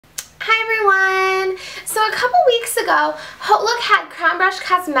Hi everyone! So a couple weeks ago, HAUTELOOK had Crown Brush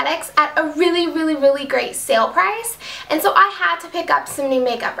Cosmetics at a really great sale price, and so I had to pick up some new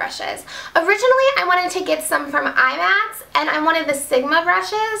makeup brushes. Originally, I wanted to get some from IMATS, and I wanted the Sigma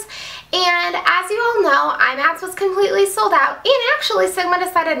brushes, and as you all know, IMATS was completely sold out, and actually Sigma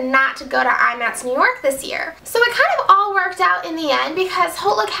decided not to go to IMATS New York this year. So it kind of all worked out in the end because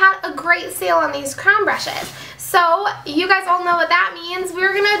HAUTELOOK had a great sale on these crown brushes. So you guys all know what that means.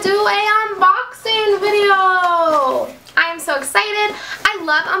 We're gonna do a unboxing video. I am so excited. I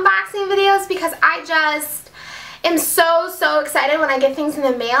love unboxing videos because I just am so excited when I get things in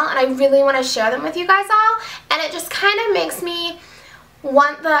the mail, and I really want to share them with you guys all, and it just kind of makes me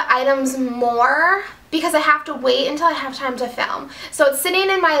want the items more because I have to wait until I have time to film. So it's sitting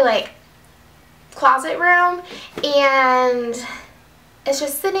in my closet room, and it's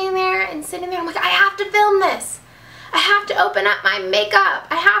just sitting there and sitting there. I'm like, I have to film this. I have to open up my makeup.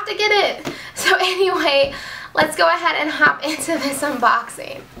 I have to get it. So anyway, let's go ahead and hop into this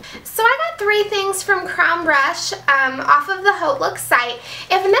unboxing. So I got 3 things from Crown Brush off of the HAUTELOOK site.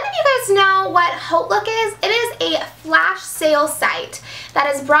 If none of you guys know what HAUTELOOK is, it is a flash sale site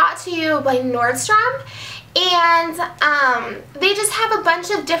that is brought to you by Nordstrom. And they just have a bunch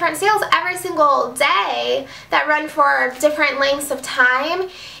of different sales every single day that run for different lengths of time,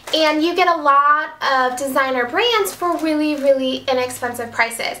 and you get a lot of designer brands for really inexpensive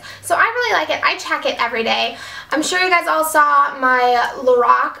prices. So I really like it. I check it every day. I'm sure you guys all saw my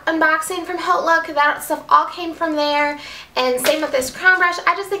Lorac unboxing from HAUTELOOK. That stuff all came from there, and same with this crown brush.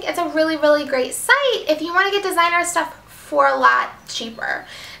 I just think it's a really great site if you want to get designer stuff for a lot cheaper.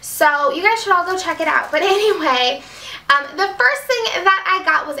 So you guys should all go check it out. But anyway, the first thing that I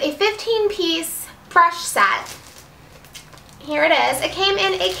got was a 15-piece brush set. Here it is. It came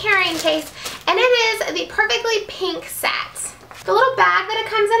in a carrying case, and it is the Perfectly Pink set. The little bag that it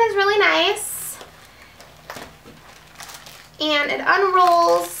comes in is really nice, and it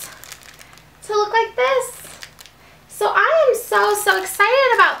unrolls to look like this. So I am so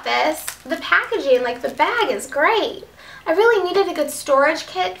excited about this. The packaging, the bag is great. I really needed a good storage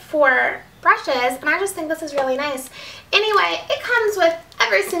kit for brushes, and I just think this is really nice. Anyway, it comes with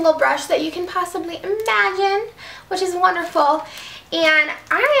every single brush that you can possibly imagine, which is wonderful. And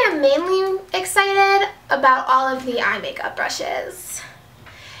I am mainly excited about all of the eye makeup brushes.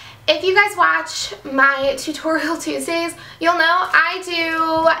 If you guys watch my Tutorial Tuesdays, you'll know I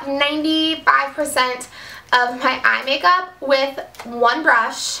do 95% of my eye makeup with one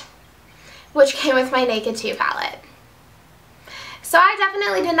brush, which came with my Naked 2 palette. So I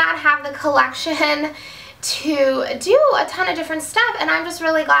definitely did not have the collection to do a ton of different stuff, and I'm just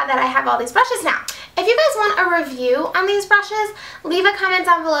really glad that I have all these brushes now. If you guys want a review on these brushes, leave a comment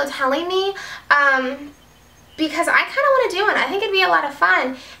down below telling me, because I kind of want to do one. I think it'd be a lot of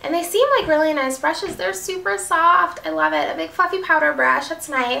fun, and they seem like really nice brushes. They're super soft. I love it. A big fluffy powder brush. That's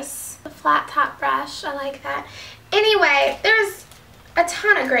nice. A flat top brush. I like that. Anyway, there's a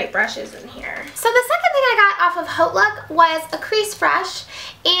ton of great brushes in here. So the second thing I got off of HAUTELOOK was a crease brush,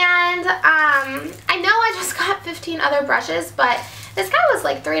 and I know I just got 15 other brushes, but this guy was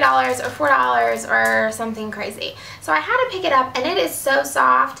like $3 or $4 or something crazy. So I had to pick it up, and it is so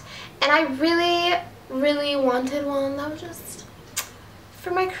soft, and I really wanted one that was just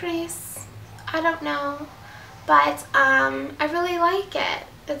for my crease. I don't know, but I really like it.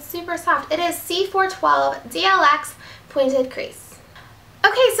 It's super soft. It is C412 DLX Pointed Crease.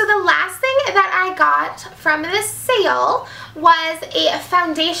 Okay, so the last thing that I got from this sale was a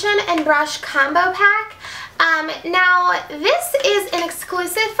foundation and brush combo pack. Now, this is an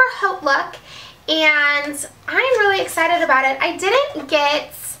exclusive for HAUTELOOK, and I'm really excited about it. I didn't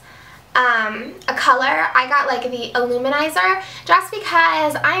get a color. I got the Illuminizer just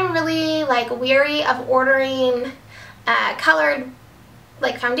because I'm really weary of ordering colored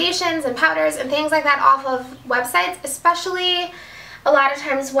foundations and powders and things like that off of websites, especially a lot of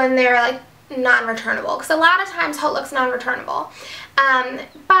times when they're non-returnable, because a lot of times HAUTELOOK's non-returnable.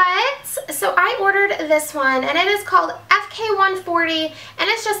 So I ordered this one, and it is called FK140, and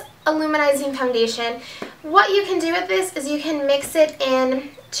it's just a luminizing foundation. What you can do with this is you can mix it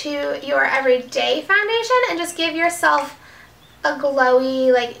in to your everyday foundation and just give yourself a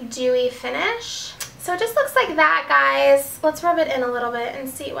glowy, dewy finish. So it just looks like that, guys. Let's rub it in a little bit and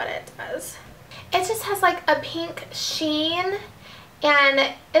see what it does. It just has a pink sheen,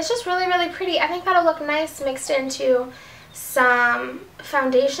 and it's just really pretty. I think that'll look nice mixed into some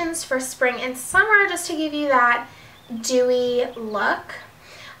foundations for spring and summer, just to give you that dewy look.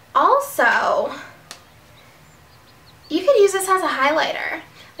 Also, you could use this as a highlighter.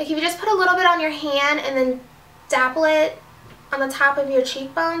 If you just put a little bit on your hand and then dapple it on the top of your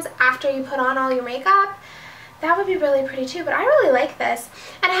cheekbones after you put on all your makeup. That would be really pretty too, but I really like this.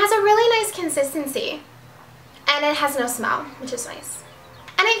 And it has a really nice consistency. And it has no smell, which is nice.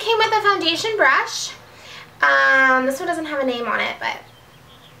 And it came with a foundation brush. This one doesn't have a name on it, but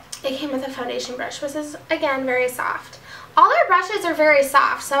it came with a foundation brush, which is, again, very soft. All their brushes are very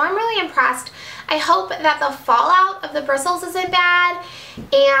soft, so I'm really impressed. I hope that the fallout of the bristles isn't bad,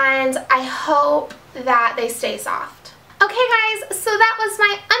 and I hope that they stay soft. Okay guys, so that was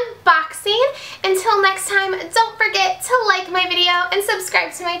my unboxing. Until next time, don't forget to like my video and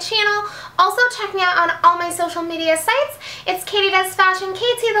subscribe to my channel. Also check me out on all my social media sites. It's Katie Does Fashion,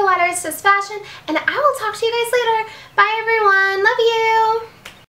 KT the letters Does Fashion, and I will talk to you guys later. Bye everyone, love you!